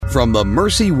from the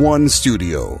Mercy One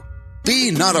studio. Be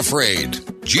not afraid.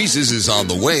 Jesus is on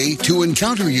the way to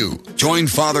encounter you. Join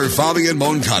Father Fabian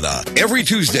Moncada every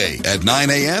Tuesday at 9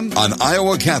 a.m. on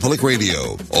Iowa Catholic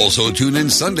Radio. Also tune in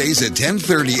Sundays at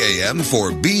 10:30 a.m.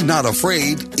 for Be Not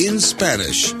Afraid in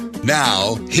Spanish.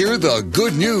 Now, hear the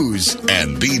good news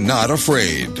and be not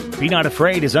afraid. Be Not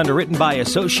Afraid is underwritten by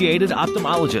Associated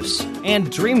Ophthalmologists and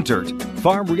Dream Dirt,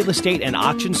 Farm Real Estate and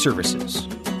Auction Services.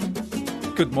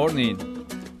 Good morning.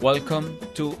 Welcome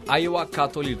to Iowa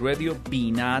Catholic Radio,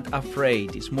 Be Not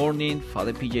Afraid. This morning,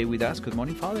 Father PJ with us. Good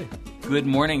morning, Father. Good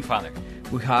morning, Father.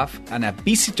 We have a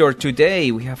visitor today.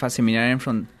 We have a seminarian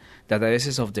from the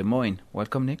Diocese of Des Moines.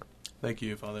 Welcome, Nick. Thank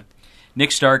you, Father.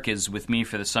 Nick Stark is with me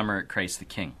for the summer at Christ the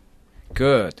King.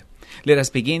 Good. Let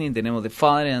us begin in the name of the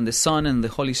Father, and the Son, and the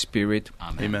Holy Spirit.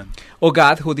 Amen. Amen. O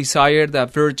God, who desired the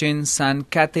Virgin San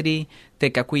Cateri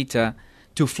Tecaquita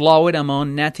to flower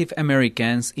among Native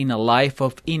Americans in a life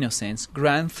of innocence,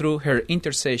 grant through her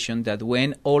intercession that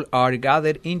when all are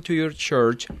gathered into your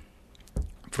church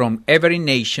from every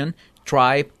nation,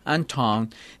 tribe, and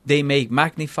tongue, they may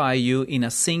magnify you in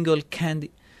a single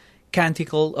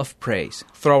canticle of praise.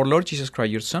 Through our Lord Jesus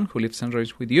Christ, your Son, who lives and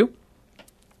reigns with you,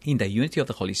 in the unity of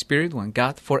the Holy Spirit, one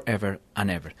God, forever and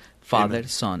ever. Father, Amen.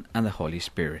 Son, and the Holy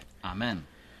Spirit. Amen.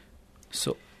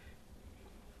 So,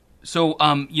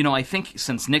 I think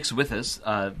since Nick's with us,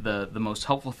 the most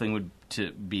helpful thing would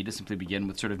be to simply begin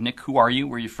with sort of, Nick, who are you,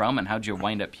 where are you from, and how'd you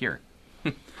wind up here?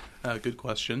 Good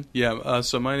question. Yeah,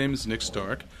 so my name is Nick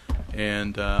Stark,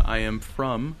 and I am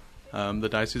from the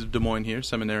Diocese of Des Moines here,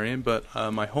 seminarian, but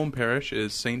my home parish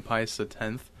is St. Pius X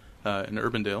in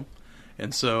Urbandale,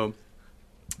 and so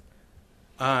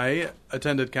I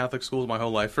attended Catholic schools my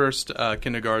whole life. First,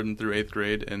 kindergarten through 8th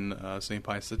grade in St.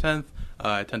 Pius X.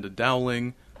 I attended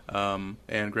Dowling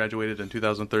and graduated in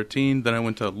 2013. Then I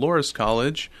went to Loras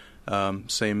College,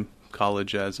 same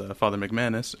college as Father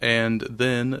McManus, and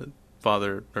then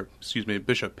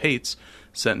Bishop Pates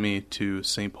sent me to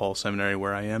St. Paul Seminary,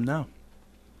 where I am now.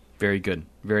 Very good,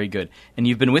 very good. And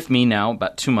you've been with me now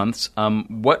about 2 months.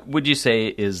 What would you say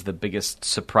is the biggest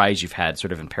surprise you've had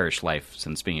sort of in parish life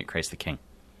since being at Christ the King?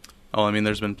 Oh, I mean,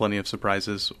 there's been plenty of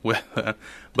surprises with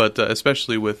but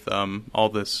especially with all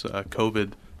this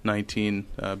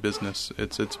COVID-19 business.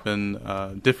 It's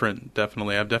been different,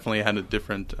 definitely. I've definitely had a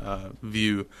different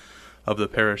view of the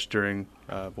parish during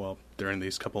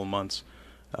these couple of months.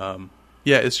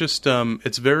 It's just,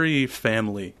 it's very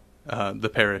family, the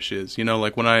parish is. You know,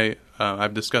 like when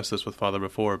I've discussed this with Father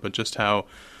before, but just how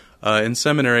in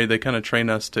seminary they kind of train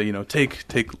us to,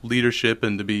 take leadership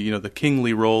and to be, the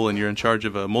kingly role, and you're in charge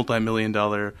of a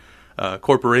multi-million-dollar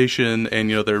corporation, and,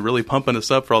 they're really pumping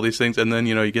us up for all these things, and then,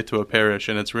 you get to a parish,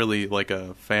 and it's really like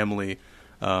a family.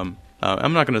 I'm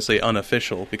not going to say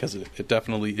unofficial, because it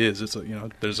definitely is. It's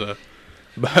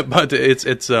but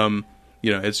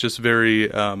it's just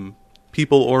very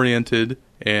people-oriented,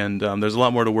 and there's a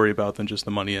lot more to worry about than just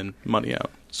the money in, money out.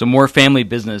 So more family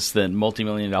business than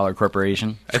multi-million-dollar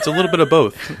corporation? It's a little bit of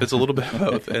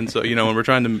both. And so, when we're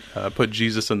trying to put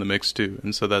Jesus in the mix, too.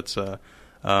 And so that's,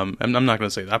 I'm not going to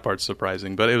say that part's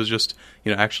surprising, but it was just,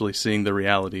 actually seeing the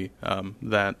reality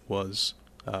that was,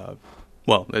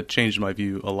 it changed my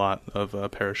view a lot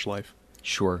of parish life.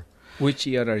 Sure. Which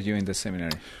year are you in the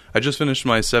seminary? I just finished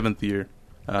my 7th year,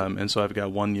 and so I've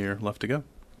got 1 year left to go.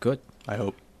 Good. I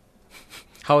hope.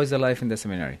 How is the life in the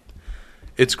seminary?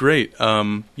 It's great.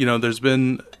 There's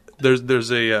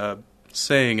a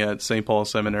saying at St. Paul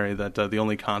Seminary that the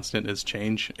only constant is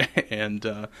change,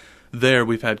 and there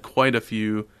we've had quite a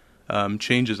few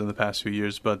changes in the past few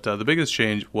years. But the biggest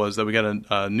change was that we got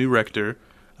a new rector,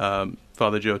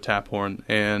 Father Joe Taphorn,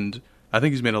 and I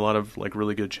think he's made a lot of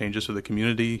really good changes for the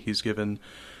community. He's given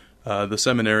the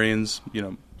seminarians,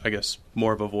 I guess,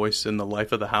 more of a voice in the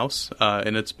life of the house,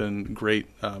 and it's been great.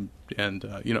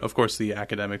 Of course, the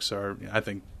academics are, I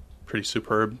think, pretty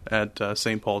superb at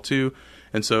St. Paul, too.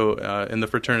 And so, and the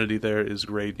fraternity there is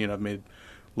great. I've made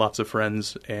lots of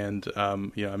friends, and,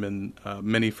 I'm in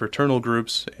many fraternal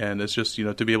groups, and it's just,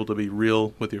 to be able to be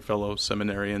real with your fellow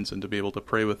seminarians and to be able to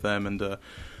pray with them and to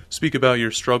speak about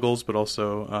your struggles, but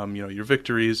also, your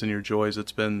victories and your joys.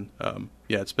 It's been,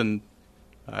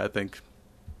 I think,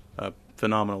 a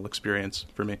phenomenal experience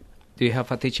for me. Do you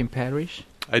have a teaching parish?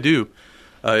 I do.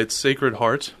 It's Sacred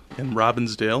Heart in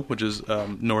Robbinsdale, which is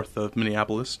north of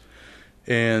Minneapolis.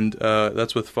 And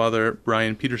that's with Father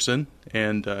Brian Peterson,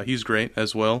 and he's great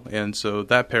as well. And so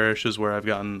that parish is where I've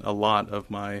gotten a lot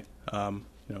of my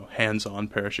hands-on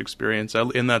parish experience.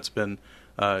 And that's been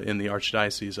in the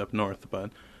Archdiocese up north,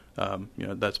 but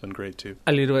that's been great too.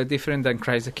 A little bit different than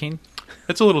Christ the King?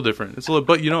 It's a little different.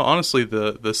 But honestly,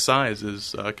 the size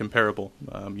is comparable.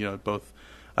 Both.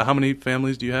 How many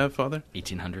families do you have, Father?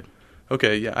 1,800.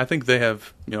 Okay, yeah, I think they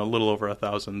have a little over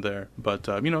 1,000 there. But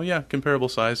comparable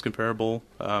size, comparable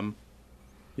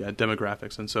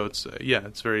demographics, and so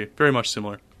it's very very much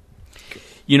similar.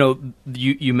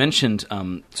 You mentioned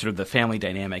sort of the family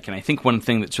dynamic, and I think one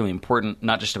thing that's really important,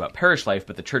 not just about parish life,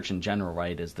 but the church in general,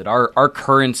 right, is that our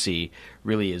currency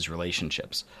really is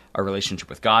relationships. Our relationship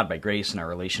with God by grace and our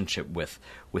relationship with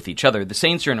each other. The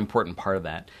saints are an important part of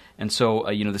that. And so,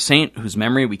 the saint whose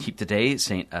memory we keep today,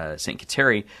 Saint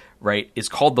Kateri, right, is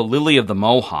called the Lily of the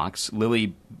Mohawks.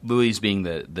 Lilies being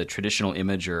the traditional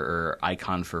image or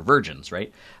icon for virgins,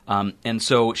 right? And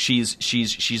so she's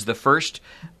the first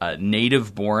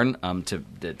native born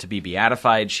to be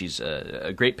beatified. She's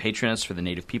a great patroness for the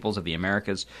native peoples of the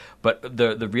Americas. But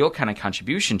the real kind of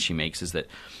contribution she makes is that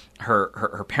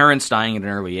her parents dying at an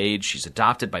early age, she's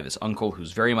adopted by this uncle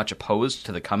who's very much opposed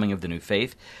to the coming of the new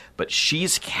faith, but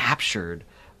she's captured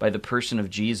by the person of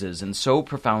Jesus in so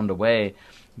profound a way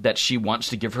that she wants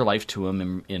to give her life to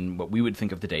him in what we would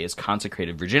think of today as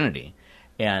consecrated virginity.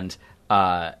 And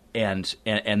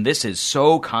this is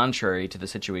so contrary to the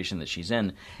situation that she's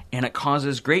in, and it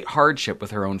causes great hardship with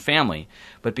her own family.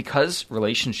 But because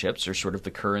relationships are sort of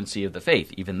the currency of the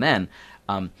faith, even then,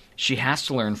 she has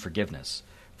to learn forgiveness.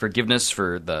 Forgiveness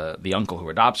for the uncle who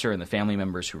adopts her and the family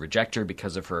members who reject her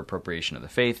because of her appropriation of the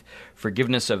faith.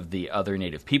 Forgiveness of the other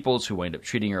native peoples who wind up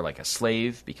treating her like a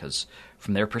slave because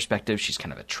from their perspective she's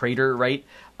kind of a traitor, right?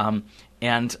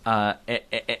 And all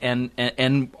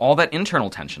that internal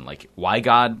tension, like why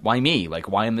God, why me, like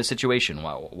why in this situation,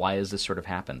 why has this sort of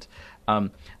happened?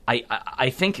 I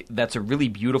think that's a really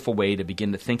beautiful way to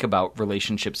begin to think about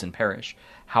relationships in parish.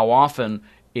 How often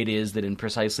it is that in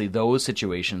precisely those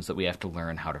situations that we have to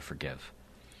learn how to forgive.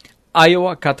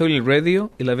 Iowa Catholic Radio,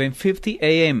 1150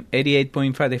 AM,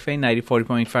 88.5 FM,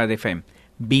 94.5 FM.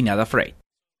 Be not afraid.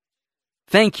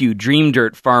 Thank you, Dream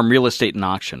Dirt Farm Real Estate and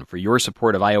Auction, for your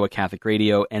support of Iowa Catholic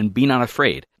Radio, and be not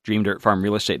afraid. Dream Dirt Farm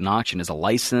Real Estate and Auction is a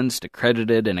licensed,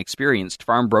 accredited, and experienced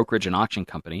farm brokerage and auction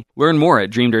company. Learn more at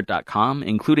dreamdirt.com,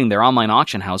 including their online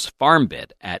auction house,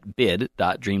 FarmBid, at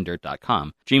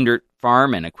bid.dreamdirt.com. Dream Dirt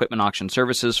Farm and Equipment Auction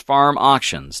Services, farm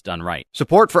auctions done right.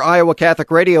 Support for Iowa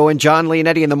Catholic Radio and John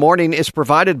Leonetti in the Morning is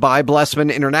provided by Blessman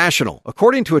International.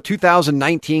 According to a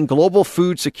 2019 Global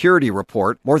Food Security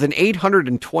Report, more than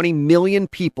 820 million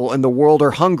people in the world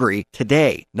are hungry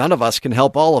today. None of us can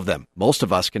help all of them. Most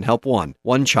of us can help one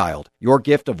child. Your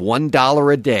gift of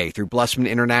 $1 a day through Blessman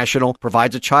International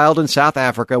provides a child in South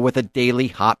Africa with a daily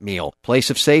hot meal, place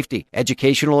of safety,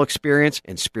 educational experience,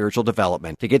 and spiritual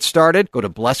development. To get started, go to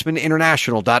blessmaninternational.org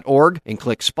and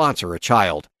click Sponsor a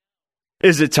Child.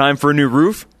 Is it time for a new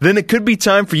roof? Then it could be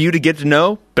time for you to get to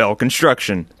know Bell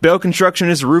Construction. Bell Construction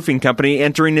is a roofing company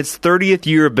entering its 30th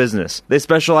year of business. They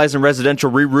specialize in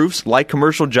residential re-roofs, like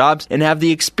commercial jobs, and have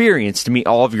the experience to meet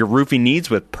all of your roofing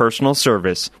needs with personal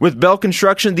service. With Bell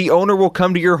Construction, the owner will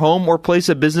come to your home or place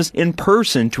of business in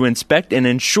person to inspect and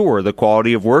ensure the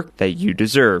quality of work that you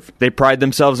deserve. They pride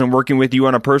themselves in working with you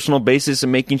on a personal basis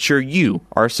and making sure you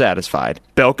are satisfied.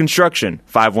 Bell Construction,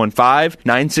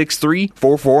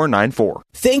 515-963-4494.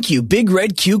 Thank you, Big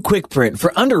Red Q Quick Print,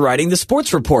 for underwriting the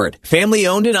Sports Report. Family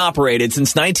owned and operated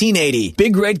since 1980,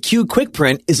 Big Red Q Quick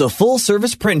Print is a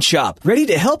full-service print shop ready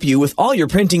to help you with all your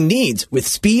printing needs with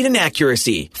speed and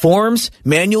accuracy. Forms,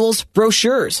 manuals,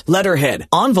 brochures, letterhead,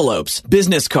 envelopes,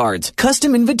 business cards,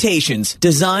 custom invitations,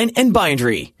 design, and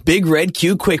bindery. Big Red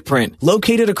Q Quick Print,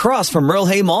 located across from Merle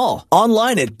Hay Mall.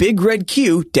 Online at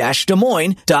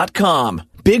bigredq-desmoines.com.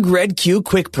 Big Red Q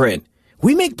Quick Print.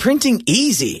 We make printing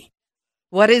easy.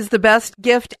 What is the best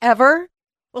gift ever?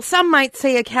 Well, some might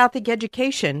say a Catholic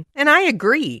education, and I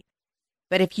agree.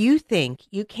 But if you think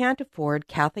you can't afford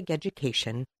Catholic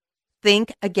education,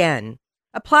 think again.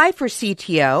 Apply for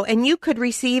CTO, and you could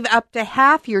receive up to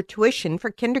half your tuition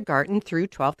for kindergarten through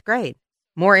 12th grade.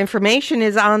 More information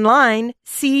is online,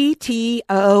 ctoiowa.org.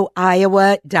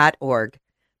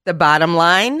 The bottom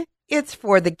line, it's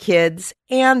for the kids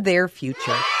and their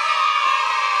future.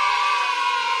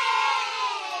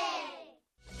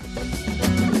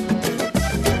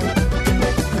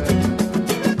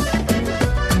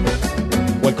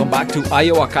 Welcome back to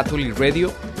Iowa Catholic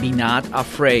Radio. Be not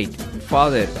afraid.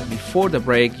 Father, before the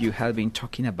break, you have been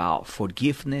talking about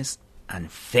forgiveness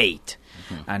and faith.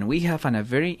 Mm-hmm. And we have a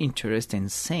very interesting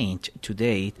saint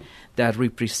today that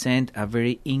represent a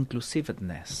very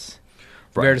inclusiveness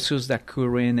versus the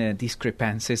current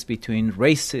discrepancies between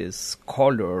races,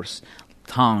 colors,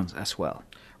 tongues as well.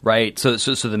 Right. So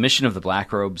the mission of the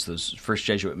Black Robes, those first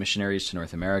Jesuit missionaries to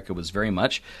North America, was very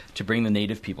much to bring the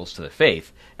native peoples to the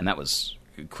faith, and that was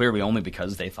clearly only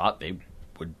because they thought they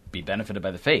would be benefited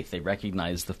by the faith. They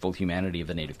recognized the full humanity of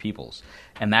the native peoples,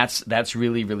 and that's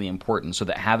really, really important. So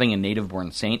that having a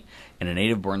native-born saint and a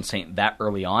native-born saint that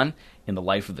early on in the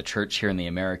life of the church here in the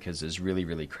Americas is really,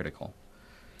 really critical.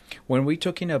 When we're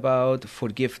talking about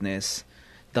forgiveness,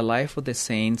 the life of the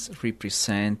saints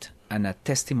represent a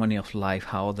testimony of life,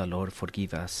 how the Lord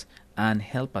forgive us and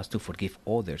help us to forgive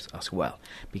others as well.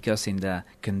 Because in the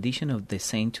condition of the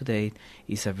saint today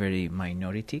is a very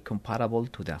minority comparable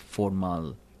to the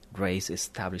formal grace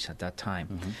established at that time.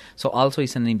 Mm-hmm. So also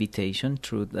it's an invitation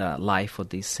through the life of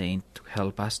this saint to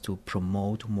help us to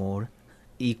promote more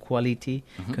equality,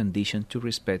 condition to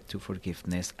respect, to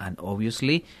forgiveness, and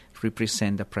obviously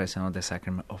represent the presence of the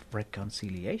sacrament of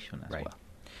reconciliation as well.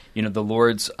 You know, the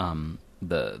Lord's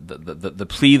the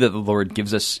plea that the Lord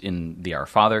gives us in the Our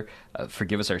Father,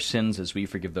 forgive us our sins as we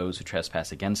forgive those who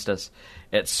trespass against us.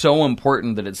 It's so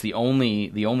important that it's the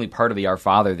only part of the Our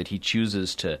Father that he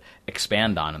chooses to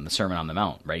expand on in the Sermon on the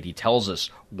Mount, right? He tells us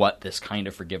what this kind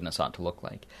of forgiveness ought to look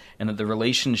like. And that the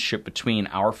relationship between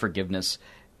our forgiveness,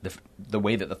 the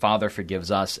way that the Father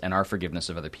forgives us and our forgiveness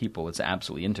of other people is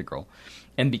absolutely integral.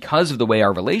 And because of the way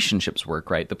our relationships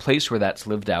work, right, the place where that's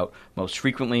lived out most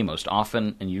frequently, most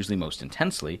often, and usually most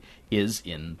intensely is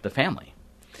in the family.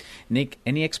 Nick,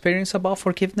 any experience about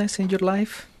forgiveness in your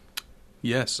life?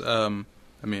 Yes. I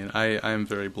am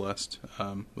very blessed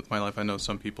with my life. I know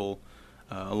some people,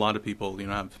 a lot of people,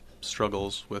 have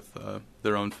struggles with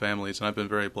their own families, and I've been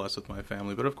very blessed with my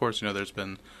family. But of course, there's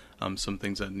been some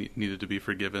things that needed to be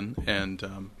forgiven. And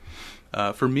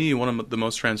for me, one of the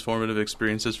most transformative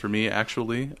experiences for me,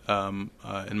 actually,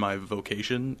 in my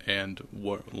vocation and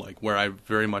where I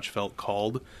very much felt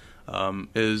called,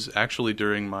 is actually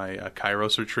during my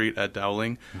Kairos retreat at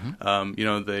Dowling.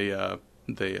 They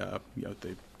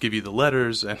give you the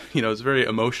letters, and it's a very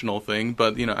emotional thing.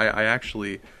 But I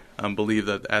actually believe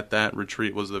that at that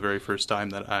retreat was the very first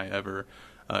time that I ever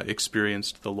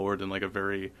experienced the Lord in like a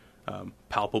very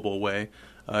palpable way.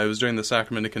 It was during the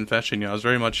sacrament of confession. I was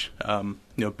very much,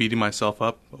 beating myself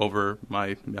up over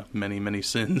my many, many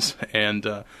sins. And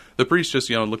the priest just,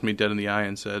 looked me dead in the eye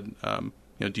and said,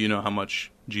 do you know how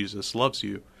much Jesus loves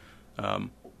you?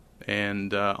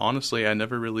 And honestly, I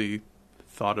never really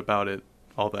thought about it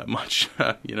all that much,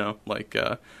 but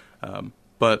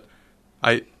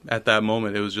at that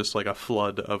moment, it was just like a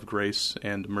flood of grace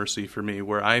and mercy for me,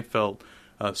 where I felt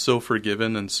so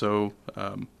forgiven and so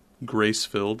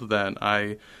grace-filled that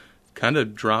I kind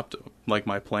of dropped like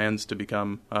my plans to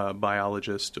become a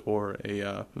biologist or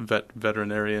a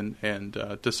veterinarian,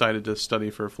 and decided to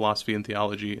study for philosophy and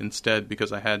theology instead,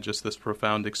 because I had just this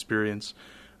profound experience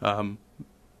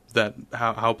that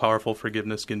how powerful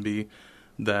forgiveness can be,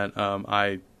 that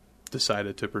I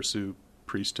decided to pursue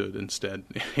priesthood instead,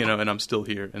 and I'm still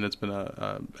here, and it's been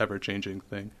a ever-changing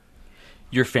thing.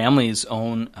 Your family's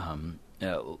own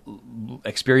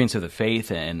experience of the faith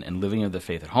and living of the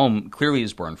faith at home clearly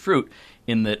has borne fruit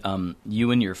in that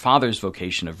you and your father's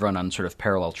vocation have run on sort of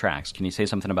parallel tracks. Can you say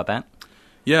something about that?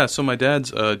 Yeah, so my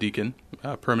dad's a deacon,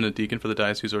 a permanent deacon for the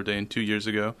diocese, ordained 2 years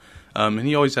ago. And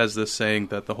he always has this saying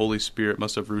that the Holy Spirit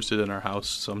must have roosted in our house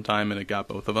sometime, and it got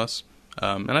both of us.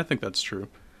 And I think that's true.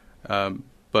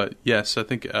 But yes, I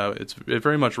think it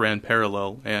very much ran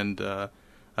parallel, and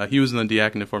he was in the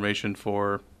diaconate formation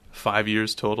for 5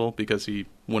 years total, because he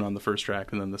went on the first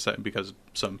track, and then the second, because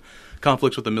some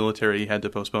conflicts with the military, he had to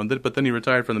postpone it. But then he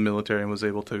retired from the military and was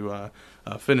able to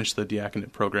finish the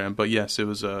diaconate program. But yes, it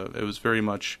was very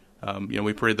much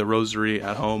we prayed the rosary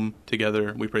at home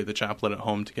together. We prayed the chaplet at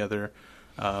home together.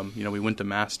 We went to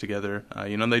mass together.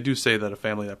 And they do say that a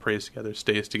family that prays together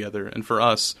stays together. And for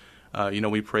us,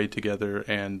 we prayed together,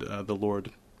 and the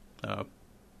Lord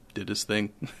did his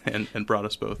thing and brought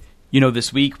us both.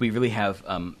 This week we really have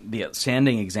the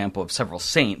outstanding example of several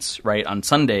saints, right? On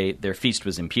Sunday, their feast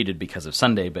was impeded because of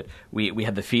Sunday, but we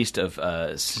had the feast of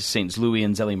Saints Louis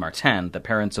and Zélie Martin, the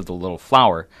parents of the little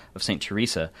flower of Saint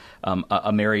Teresa,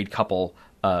 a married couple,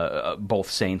 both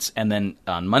saints. And then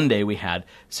on Monday we had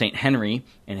Saint Henry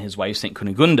and his wife Saint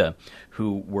Cunegunda,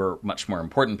 who were much more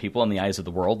important people in the eyes of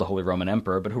the world, the Holy Roman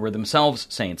Emperor, but who were themselves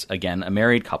saints, again, a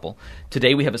married couple.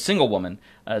 Today we have a single woman,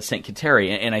 Saint Kateri,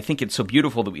 and I think it's so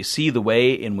beautiful that we see the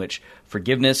way in which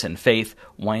forgiveness and faith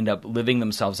wind up living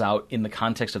themselves out in the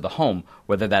context of the home,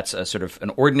 whether that's a sort of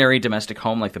an ordinary domestic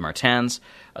home like the Martins,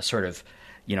 a sort of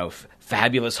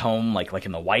fabulous home like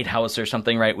in the White House or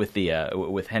something, right, with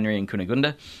Henry and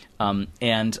Cunegunda,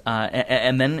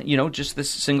 and then just this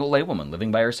single laywoman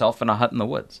living by herself in a hut in the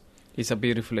woods. It's a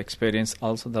beautiful experience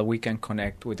also that we can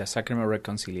connect with the sacrament of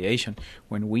reconciliation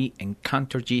when we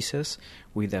encounter Jesus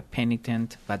with a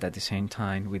penitent, but at the same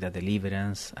time with a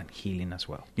deliverance and healing as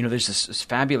well. You know, there's this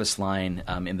fabulous line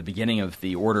in the beginning of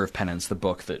the Order of Penance, the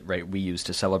book that we use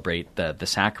to celebrate the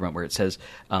sacrament, where it says,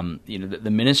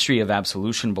 the ministry of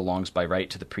absolution belongs by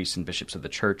right to the priests and bishops of the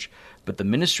church, but the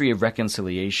ministry of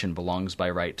reconciliation belongs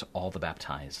by right to all the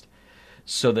baptized.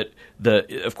 So that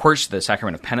of course, the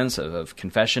sacrament of penance, of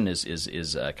confession,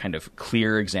 is a kind of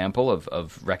clear example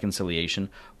of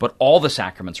reconciliation. But all the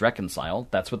sacraments reconcile.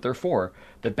 That's what they're for.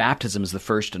 That baptism is the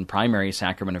first and primary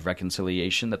sacrament of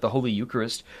reconciliation. That the Holy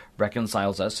Eucharist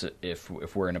reconciles us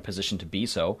if we're in a position to be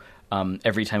so.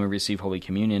 Every time we receive Holy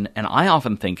Communion, and I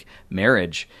often think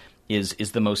marriage is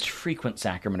the most frequent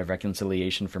sacrament of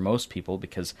reconciliation for most people,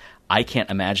 because I can't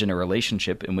imagine a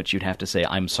relationship in which you'd have to say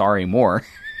 "I'm sorry" more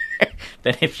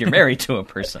than if you're married to a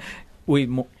person. We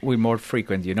more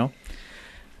frequent, you know.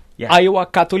 Yeah. Iowa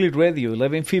Catholic Radio,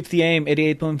 1150 AM,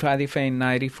 88.5 FM,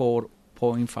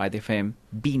 94.5 FM.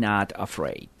 Be not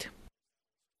afraid.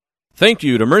 Thank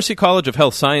you to Mercy College of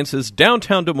Health Sciences,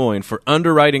 downtown Des Moines, for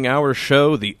underwriting our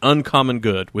show, The Uncommon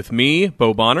Good, with me,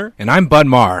 Bo Bonner. And I'm Bud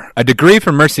Marr. A degree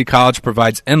from Mercy College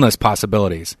provides endless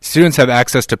possibilities. Students have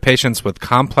access to patients with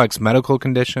complex medical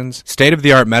conditions,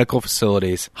 state-of-the-art medical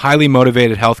facilities, highly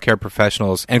motivated healthcare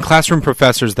professionals, and classroom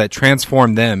professors that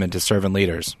transform them into servant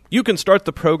leaders. You can start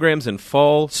the programs in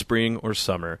fall, spring, or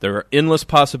summer. There are endless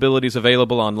possibilities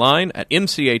available online at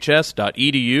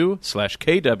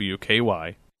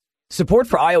mchs.edu/kwky. Support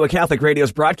for Iowa Catholic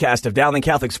Radio's broadcast of Dowling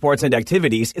Catholic sports and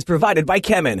activities is provided by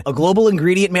Kemin, a global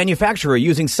ingredient manufacturer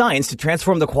using science to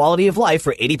transform the quality of life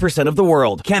for 80% of the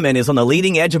world. Kemin is on the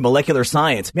leading edge of molecular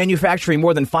science, manufacturing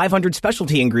more than 500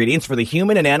 specialty ingredients for the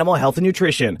human and animal health and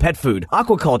nutrition, pet food,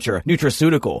 aquaculture,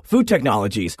 nutraceutical, food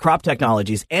technologies, crop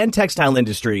technologies, and textile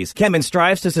industries. Kemin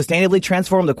strives to sustainably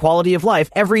transform the quality of life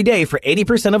every day for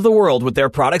 80% of the world with their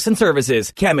products and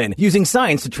services. Kemin, using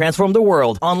science to transform the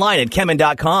world. Online at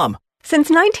Kemin.com.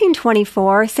 Since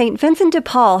 1924, St. Vincent de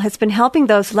Paul has been helping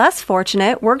those less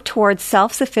fortunate work towards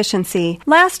self-sufficiency.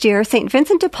 Last year, St.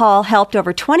 Vincent de Paul helped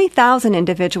over 20,000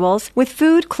 individuals with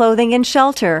food, clothing, and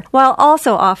shelter, while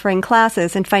also offering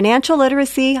classes in financial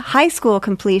literacy, high school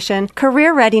completion,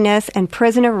 career readiness, and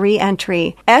prisoner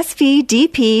re-entry.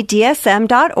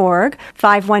 svdpdsm.org,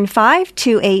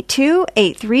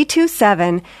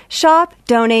 515-282-8327. Shop,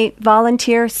 donate,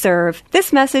 volunteer, serve.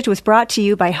 This message was brought to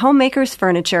you by Homemakers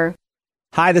Furniture.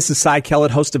 Hi, this is Cy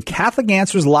Kellett, host of Catholic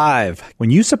Answers Live.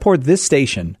 When you support this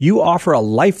station, you offer a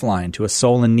lifeline to a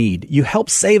soul in need. You help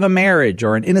save a marriage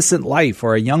or an innocent life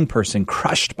or a young person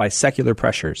crushed by secular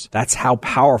pressures. That's how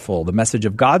powerful the message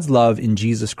of God's love in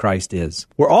Jesus Christ is.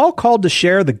 We're all called to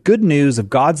share the good news of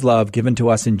God's love given to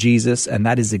us in Jesus, and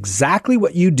that is exactly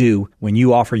what you do when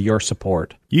you offer your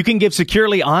support. You can give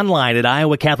securely online at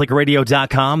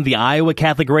iowacatholicradio.com, the Iowa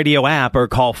Catholic Radio app, or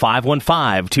call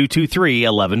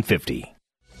 515-223-1150.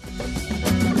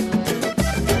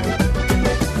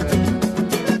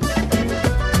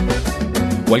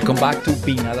 Welcome back to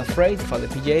Be Not Afraid, Father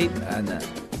PJ and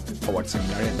our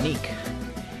seminarian Nick.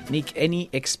 Nick, any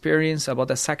experience about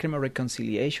the sacrament of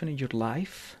reconciliation in your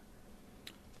life?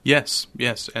 Yes.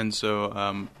 And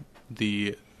so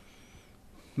the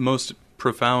most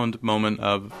profound moment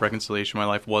of reconciliation in my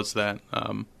life was that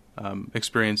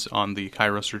experience on the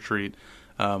Kairos retreat,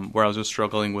 where I was just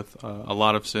struggling with a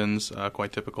lot of sins,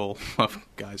 quite typical of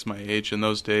guys my age in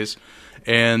those days.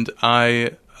 And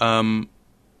I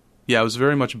was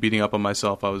very much beating up on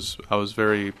myself. I was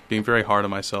being very hard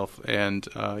on myself. And,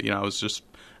 I was just,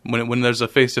 when there's a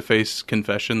face-to-face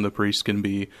confession, the priest can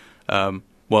be,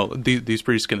 these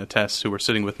priests can attest who are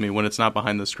sitting with me when it's not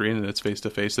behind the screen and it's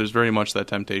face-to-face. There's very much that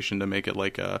temptation to make it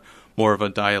like more of a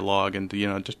dialogue and,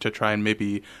 just to try and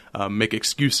maybe make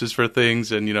excuses for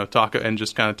things and, talk and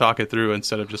just kind of talk it through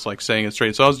instead of just like saying it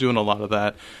straight. So I was doing a lot of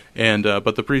that. And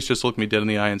but the priest just looked me dead in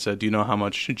the eye and said, "Do you know how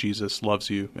much Jesus loves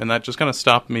you?" And that just kind of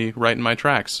stopped me right in my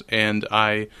tracks. And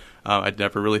I'd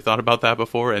never really thought about that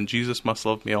before, and Jesus must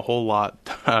love me a whole lot,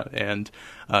 and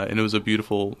it was a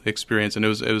beautiful experience, and it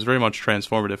was very much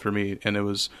transformative for me, and it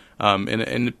was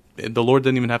and the Lord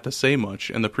didn't even have to say much,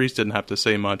 and the priest didn't have to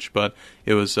say much, but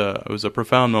it was a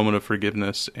profound moment of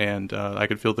forgiveness, and I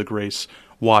could feel the grace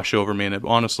wash over me, and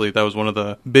honestly, that was one of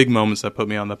the big moments that put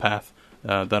me on the path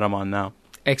that I'm on now.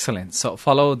 Excellent. So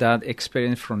follow that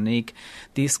experience from Nick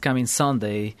this coming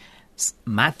Sunday.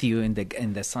 Matthew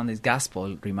in the Sunday's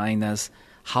Gospel remind us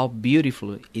how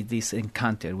beautiful is this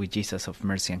encounter with Jesus of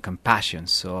mercy and compassion.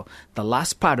 So the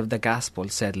last part of the gospel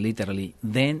said literally,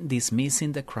 then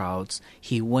dismissing the crowds,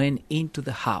 he went into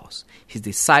the house. His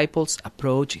disciples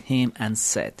approached him and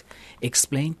said,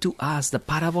 explain to us the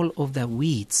parable of the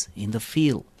weeds in the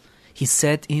field. He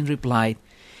said in reply,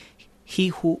 he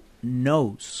who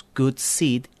knows good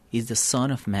seed is the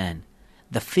Son of Man.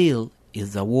 The field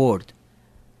is the word.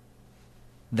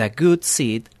 The good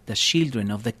seed, the children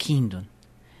of the kingdom.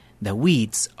 The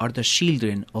weeds are the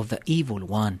children of the evil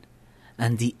one,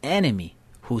 and the enemy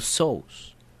who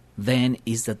sows, then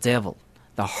is the devil.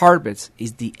 The harvest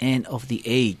is the end of the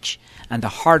age, and the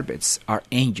harvests are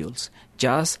angels,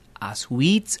 just as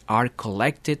weeds are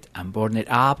collected and burned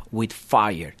up with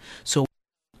fire. So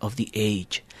of the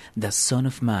age, the Son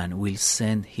of Man will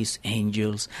send his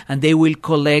angels, and they will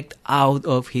collect out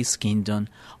of his kingdom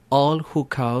all who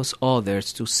cause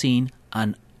others to sin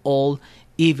and all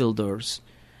evildoers.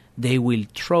 They will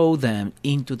throw them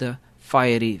into the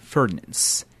fiery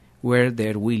furnace, where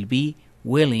there will be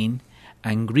wailing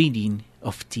and grinding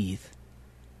of teeth.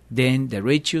 Then the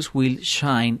righteous will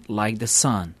shine like the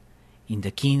sun in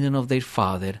the kingdom of their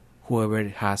Father. Whoever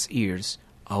has ears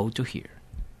ought to hear.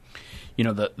 You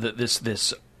know,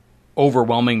 this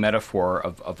overwhelming metaphor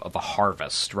of a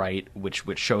harvest, right, which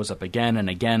shows up again and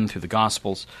again through the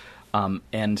Gospels.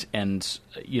 And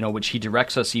you know, which he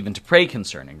directs us even to pray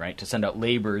concerning, right, to send out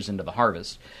laborers into the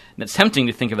harvest. And it's tempting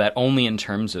to think of that only in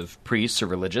terms of priests or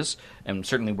religious, and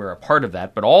certainly we're a part of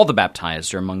that, but all the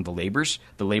baptized are among the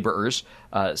laborers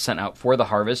sent out for the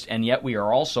harvest, and yet we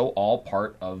are also all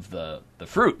part of the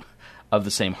fruit of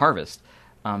the same harvest.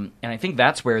 And I think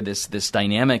that's where this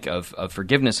dynamic of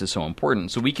forgiveness is so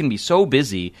important. So we can be so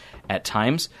busy at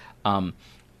times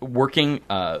working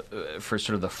for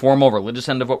sort of the formal religious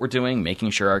end of what we're doing, making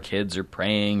sure our kids are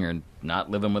praying or not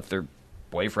living with their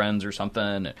boyfriends or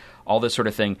something, all this sort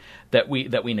of thing, that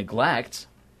we neglect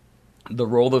the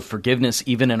role of forgiveness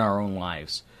even in our own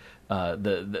lives.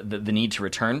 The need to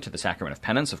return to the sacrament of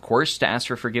penance, of course, to ask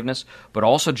for forgiveness, but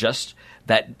also just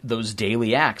those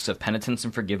daily acts of penitence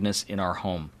and forgiveness in our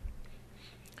home.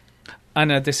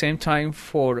 And at the same time,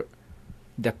 for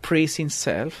the priest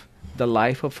himself, the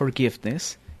life of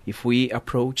forgiveness, if we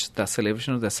approach the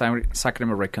celebration of the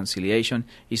sacrament of reconciliation,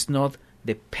 is not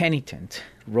the penitent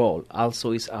role.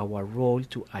 Also is our role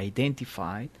to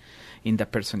identify in the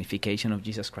personification of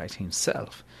Jesus Christ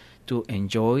himself, to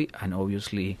enjoy and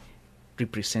obviously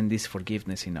represent this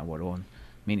forgiveness in our own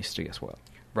ministry as well.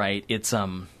 Right. It's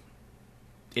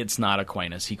not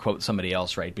Aquinas. He quotes somebody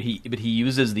else, right? But he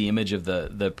uses the image of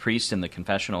the priest in the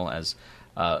confessional as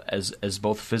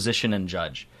both physician and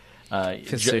judge.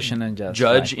 Physician and judge.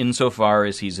 Judge right. Insofar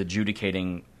as he's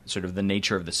adjudicating sort of the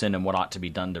nature of the sin and what ought to be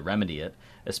done to remedy it,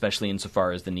 especially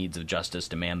insofar as the needs of justice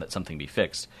demand that something be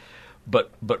fixed.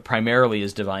 But primarily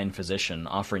as divine physician,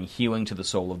 offering healing to the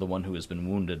soul of the one who has been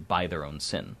wounded by their own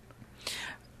sin.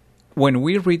 When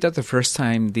we read that the first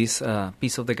time this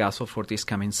piece of the gospel for this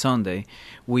coming Sunday,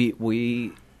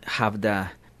 we have the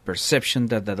perception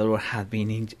that the Lord had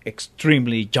been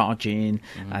extremely judging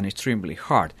and extremely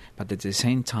hard, but at the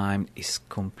same time is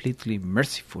completely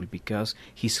merciful because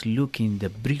he's looking the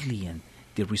brilliant,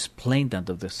 the resplendent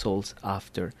of the souls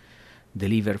after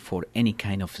deliver for any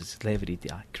kind of slavery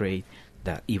that create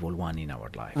the evil one in our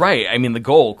life. Right. I mean, the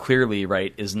goal clearly,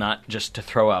 right, is not just to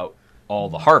throw out all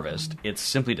the harvest. It's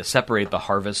simply to separate the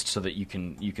harvest so that you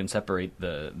can separate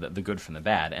the good from the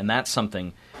bad. And that's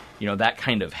something, that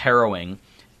kind of harrowing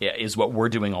is what we're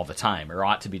doing all the time, or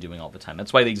ought to be doing all the time.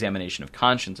 That's why the examination of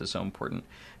conscience is so important,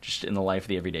 just in the life of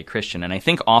the everyday Christian. And I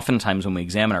think oftentimes when we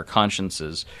examine our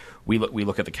consciences, we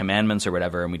look at the commandments or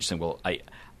whatever, and we just think, well,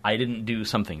 I didn't do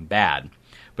something bad.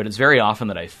 But it's very often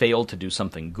that I failed to do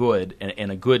something good,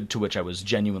 and a good to which I was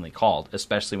genuinely called,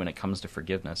 especially when it comes to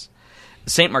forgiveness.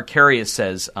 St. Macarius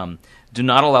says, do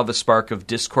not allow the spark of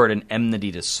discord and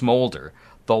enmity to smolder.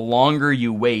 The longer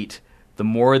you wait, the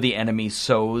more the enemy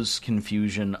sows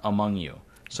confusion among you.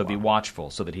 So be watchful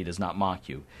so that he does not mock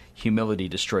you. Humility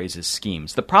destroys his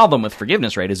schemes. The problem with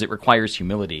forgiveness, right, is it requires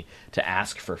humility to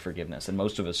ask for forgiveness. And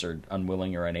most of us are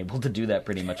unwilling or unable to do that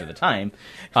pretty much of the time.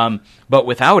 But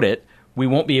without it, we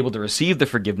won't be able to receive the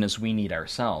forgiveness we need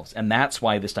ourselves. And that's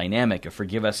why this dynamic of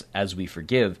forgive us as we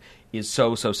forgive is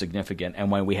so significant, and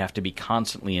why we have to be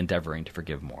constantly endeavoring to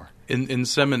forgive more. In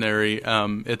seminary,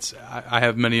 I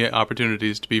have many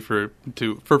opportunities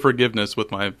for forgiveness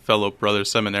with my fellow brother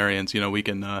seminarians. We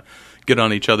can get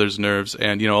on each other's nerves,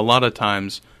 and a lot of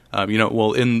times,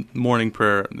 in morning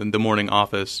prayer, in the morning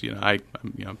office, I'm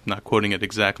not quoting it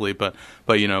exactly, but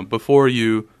before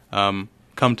you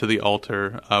come to the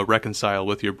altar, reconcile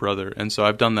with your brother. And so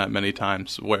I've done that many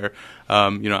times where,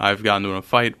 I've gotten into a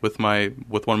fight with one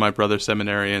of my brother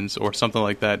seminarians or something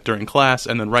like that during class,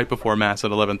 and then right before Mass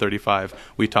at 11:35,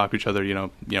 we talk to each other,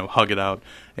 hug it out,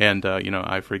 and,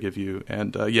 I forgive you.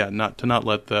 And, not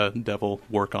let the devil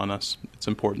work on us. It's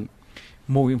important.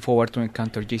 Moving forward to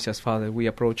encounter Jesus, Father, we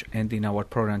approach ending our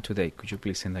program today. Could you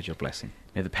please send us your blessing?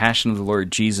 May the passion of the Lord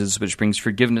Jesus, which brings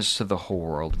forgiveness to the whole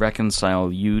world,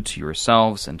 reconcile you to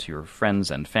yourselves and to your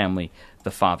friends and family,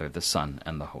 the Father, the Son,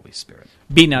 and the Holy Spirit.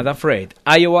 Be not afraid.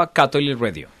 Iowa Catholic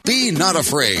Radio. Be not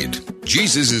afraid.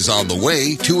 Jesus is on the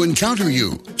way to encounter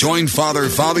you. Join Father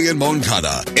Fabian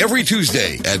Moncada every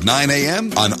Tuesday at 9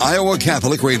 a.m. on Iowa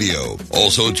Catholic Radio.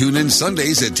 Also tune in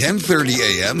Sundays at 10:30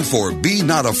 a.m. for Be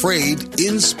Not Afraid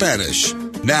in Spanish.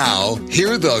 Now,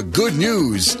 hear the good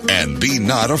news and be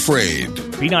not afraid.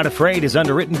 Be Not Afraid is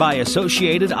underwritten by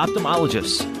Associated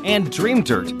Ophthalmologists and Dream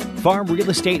Dirt, Farm Real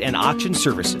Estate and Auction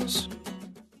Services.